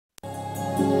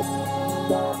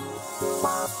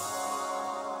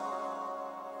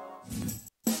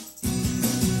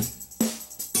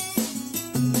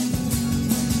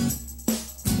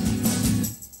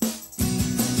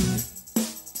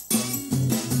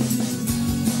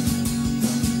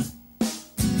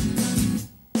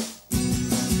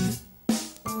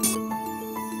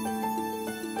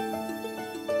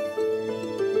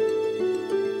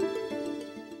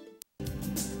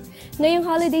Ngayong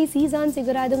holiday season,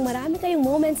 siguradong marami kayong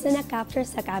moments na na-capture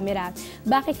sa camera.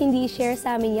 Bakit hindi share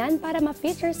sa amin yan para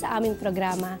ma-feature sa aming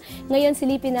programa? Ngayon,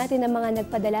 silipin natin ang mga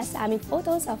nagpadala sa aming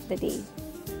photos of the day.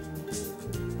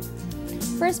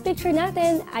 First picture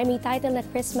natin ay may title na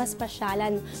Christmas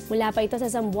Pasyalan. Mula pa ito sa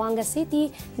Zamboanga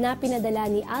City na pinadala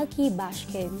ni Alki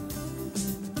Bashkin.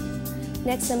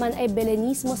 Next naman ay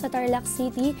Belenismo sa Tarlac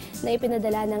City na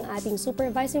ipinadala ng ating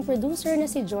supervising producer na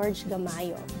si George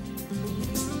Gamayo.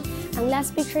 Ang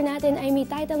last picture natin ay may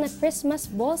title na Christmas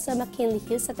Ball sa McKinley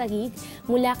Hills sa Taguig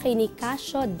mula kay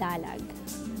Nicasio Dalag.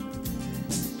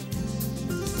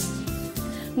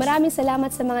 Maraming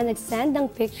salamat sa mga nag-send ng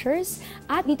pictures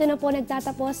at dito na po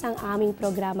nagtatapos ang aming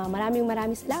programa. Maraming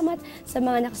salamat sa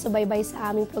mga nakasubaybay sa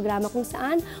aming programa kung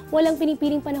saan walang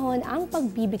pinipiling panahon ang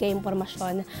pagbibigay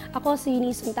impormasyon. Ako si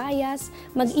Eunice Untayas,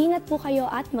 mag-ingat po kayo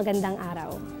at magandang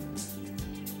araw.